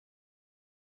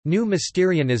New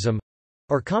mysterianism,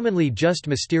 or commonly just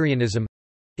mysterianism,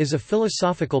 is a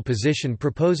philosophical position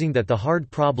proposing that the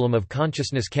hard problem of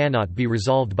consciousness cannot be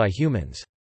resolved by humans.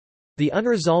 The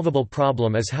unresolvable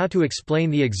problem is how to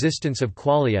explain the existence of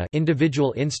qualia,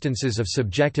 individual instances of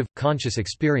subjective, conscious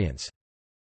experience.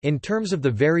 In terms of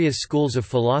the various schools of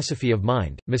philosophy of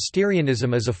mind,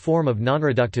 mysterianism is a form of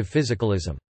non-reductive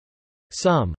physicalism.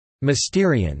 Some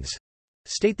mysterians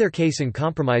state their case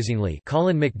uncompromisingly.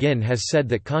 Colin McGinn has said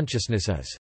that consciousness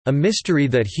is a mystery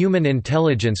that human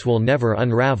intelligence will never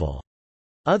unravel.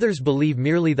 Others believe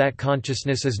merely that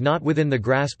consciousness is not within the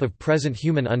grasp of present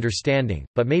human understanding,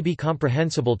 but may be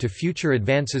comprehensible to future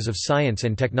advances of science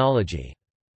and technology.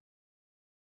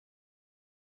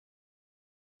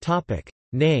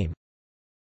 Name.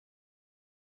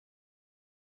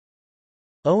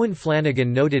 Owen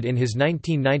Flanagan noted in his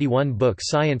 1991 book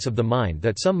Science of the Mind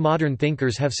that some modern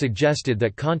thinkers have suggested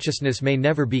that consciousness may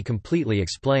never be completely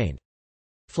explained.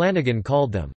 Flanagan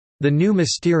called them the New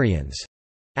Mysterians,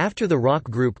 after the rock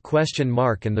group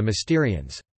and the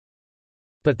Mysterians.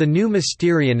 But the New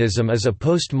Mysterianism is a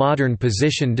postmodern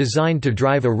position designed to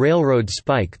drive a railroad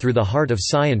spike through the heart of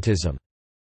scientism.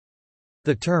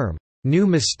 The term, New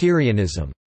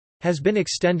Mysterianism, has been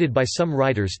extended by some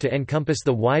writers to encompass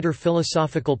the wider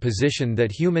philosophical position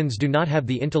that humans do not have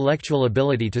the intellectual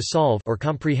ability to solve or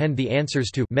comprehend the answers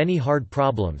to many hard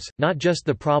problems, not just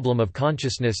the problem of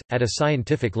consciousness, at a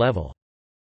scientific level.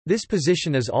 This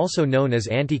position is also known as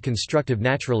anti-constructive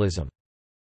naturalism.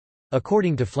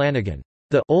 According to Flanagan,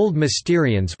 the old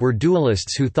Mysterians were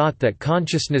dualists who thought that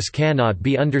consciousness cannot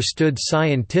be understood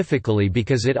scientifically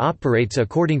because it operates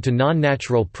according to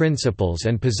non-natural principles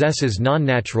and possesses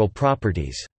non-natural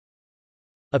properties.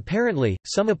 Apparently,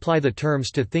 some apply the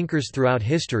terms to thinkers throughout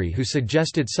history who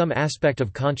suggested some aspect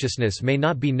of consciousness may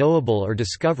not be knowable or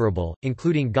discoverable,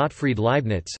 including Gottfried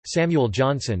Leibniz, Samuel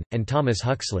Johnson, and Thomas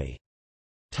Huxley.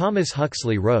 Thomas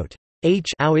Huxley wrote,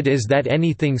 How it is that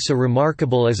anything so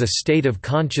remarkable as a state of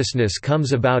consciousness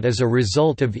comes about as a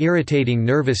result of irritating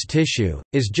nervous tissue,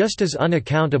 is just as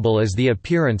unaccountable as the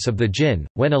appearance of the jinn,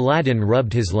 when Aladdin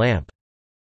rubbed his lamp.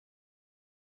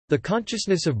 The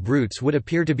consciousness of brutes would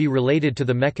appear to be related to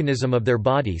the mechanism of their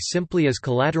body simply as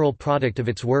collateral product of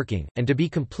its working, and to be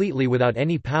completely without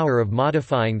any power of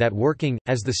modifying that working,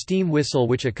 as the steam whistle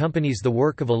which accompanies the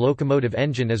work of a locomotive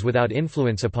engine is without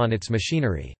influence upon its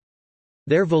machinery.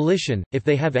 Their volition, if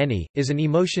they have any, is an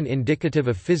emotion indicative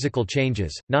of physical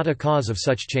changes, not a cause of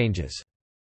such changes.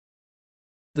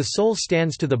 The soul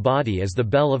stands to the body as the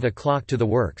bell of a clock to the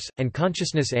works, and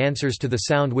consciousness answers to the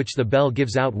sound which the bell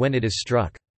gives out when it is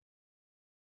struck.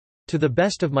 To the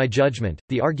best of my judgment,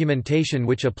 the argumentation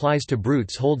which applies to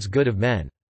brutes holds good of men.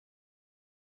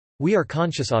 We are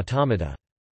conscious automata.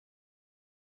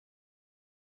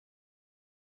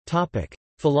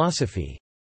 Philosophy.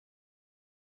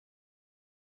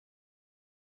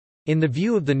 In the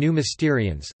view of the New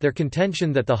Mysterians, their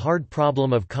contention that the hard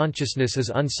problem of consciousness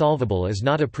is unsolvable is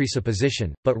not a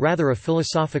presupposition, but rather a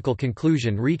philosophical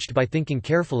conclusion reached by thinking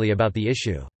carefully about the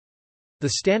issue. The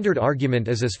standard argument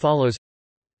is as follows: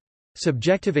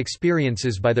 subjective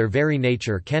experiences by their very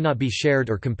nature cannot be shared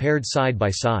or compared side by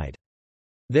side.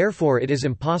 Therefore it is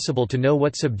impossible to know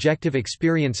what subjective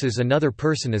experiences another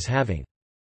person is having.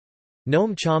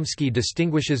 Noam Chomsky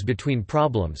distinguishes between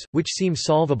problems, which seem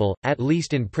solvable, at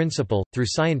least in principle, through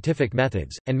scientific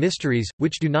methods, and mysteries,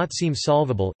 which do not seem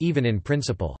solvable, even in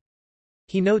principle.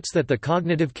 He notes that the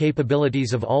cognitive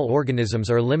capabilities of all organisms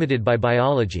are limited by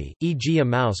biology, e.g. a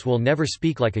mouse will never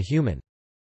speak like a human.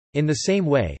 In the same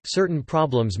way, certain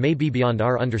problems may be beyond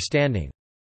our understanding.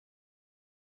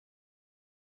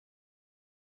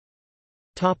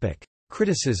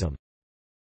 Criticism.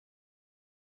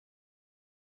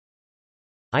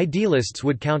 Idealists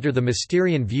would counter the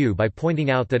Mysterian view by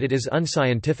pointing out that it is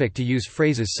unscientific to use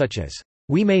phrases such as,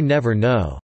 "we may never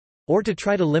know," or to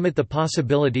try to limit the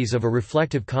possibilities of a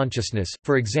reflective consciousness,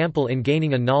 for example in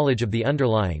gaining a knowledge of the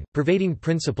underlying, pervading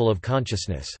principle of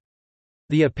consciousness.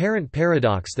 The apparent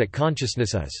paradox that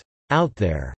consciousness is out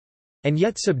there, and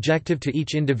yet subjective to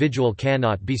each individual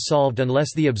cannot be solved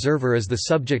unless the observer is the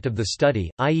subject of the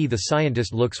study, i.e. the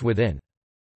scientist looks within.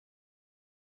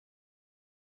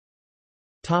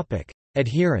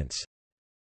 Adherence.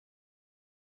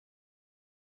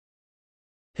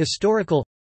 Historical.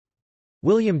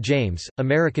 William James,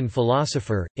 American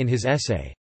philosopher, in his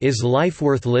essay, Is Life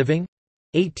Worth Living?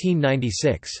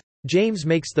 1896. James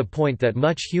makes the point that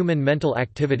much human mental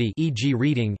activity, e.g.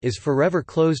 reading, is forever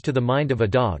closed to the mind of a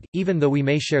dog, even though we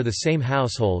may share the same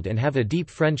household and have a deep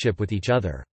friendship with each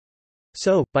other.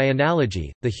 So, by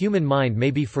analogy, the human mind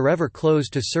may be forever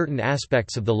closed to certain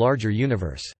aspects of the larger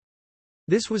universe.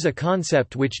 This was a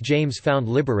concept which James found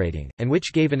liberating, and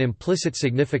which gave an implicit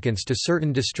significance to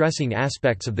certain distressing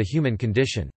aspects of the human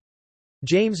condition.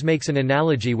 James makes an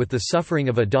analogy with the suffering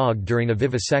of a dog during a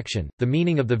vivisection. The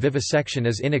meaning of the vivisection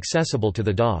is inaccessible to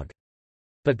the dog.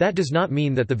 But that does not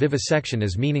mean that the vivisection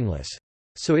is meaningless.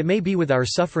 So it may be with our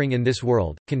suffering in this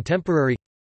world. Contemporary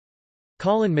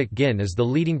Colin McGinn is the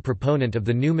leading proponent of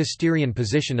the new Mysterian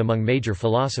position among major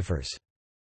philosophers.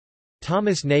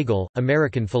 Thomas Nagel,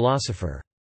 American philosopher.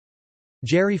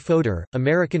 Jerry Fodor,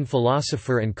 American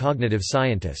philosopher and cognitive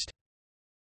scientist.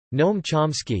 Noam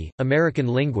Chomsky, American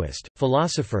linguist,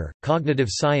 philosopher, cognitive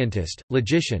scientist,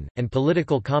 logician, and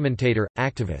political commentator,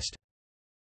 activist.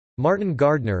 Martin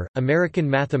Gardner, American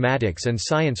mathematics and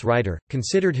science writer,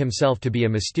 considered himself to be a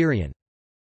Mysterian.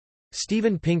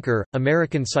 Steven Pinker,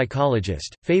 American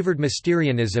psychologist, favored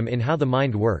Mysterianism in How the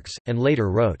Mind Works, and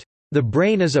later wrote, "The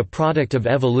brain is a product of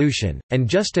evolution, and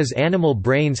just as animal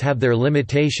brains have their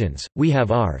limitations, we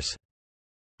have ours.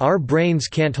 Our brains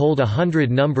can't hold 100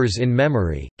 numbers in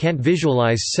memory, can't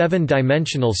visualize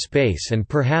 7-dimensional space and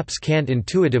perhaps can't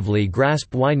intuitively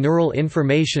grasp why neural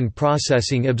information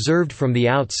processing observed from the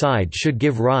outside should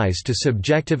give rise to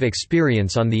subjective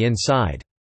experience on the inside.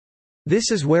 This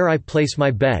is where I place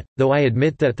my bet, though I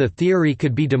admit that the theory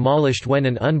could be demolished when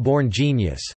an unborn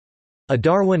genius—a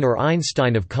Darwin or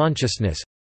Einstein of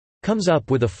consciousness—comes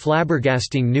up with a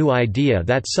flabbergasting new idea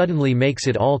that suddenly makes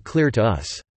it all clear to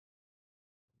us."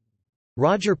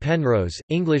 Roger Penrose,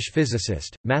 English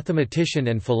physicist, mathematician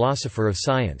and philosopher of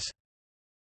science.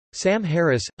 Sam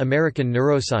Harris, American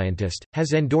neuroscientist,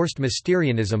 has endorsed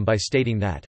Mysterianism by stating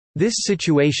that, "This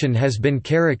situation has been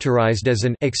characterized as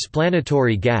an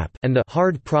explanatory gap and the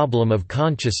hard problem of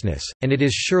consciousness, and it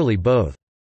is surely both.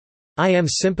 I am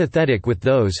sympathetic with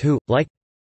those who, like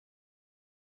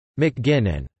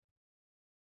McGinn and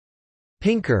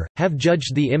Pinker, have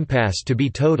judged the impasse to be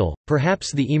total.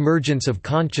 Perhaps the emergence of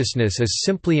consciousness is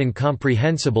simply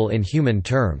incomprehensible in human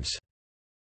terms."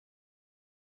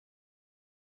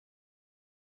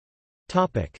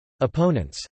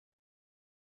 Opponents.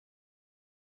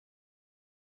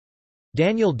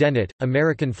 Daniel Dennett,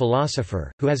 American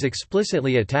philosopher, who has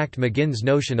explicitly attacked McGinn's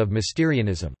notion of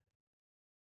Mysterianism.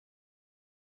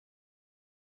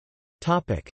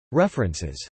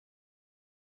 References.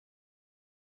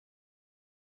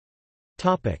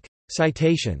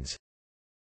 Citations.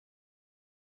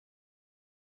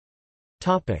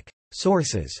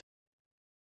 Sources.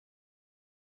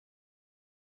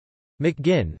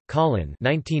 McGinn, Colin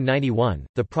 1991,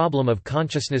 The Problem of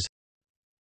Consciousness.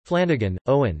 Flanagan,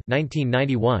 Owen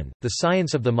 1991, The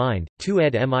Science of the Mind, 2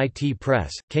 ed. MIT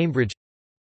Press, Cambridge.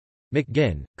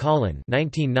 McGinn, Colin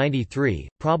 1993,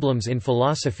 Problems in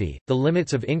Philosophy, The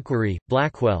Limits of Inquiry,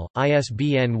 Blackwell,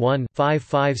 ISBN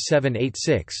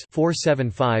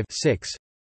 1-55786-475-6.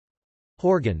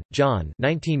 Horgan, John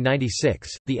 1996,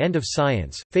 The End of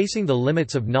Science, Facing the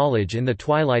Limits of Knowledge in the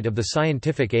Twilight of the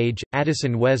Scientific Age.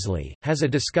 Addison Wesley, has a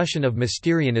discussion of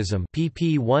Mysterianism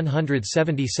pp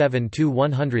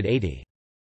 177–180.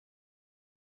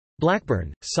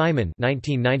 Blackburn, Simon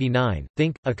 1999,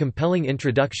 Think, A Compelling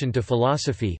Introduction to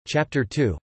Philosophy, Chapter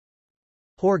 2.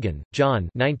 Horgan, John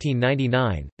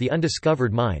 1999, The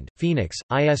Undiscovered Mind, Phoenix,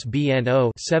 ISBN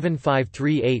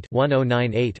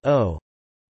 0-7538-1098-0.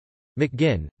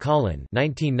 McGinn, Colin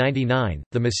 1999,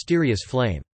 The Mysterious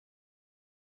Flame.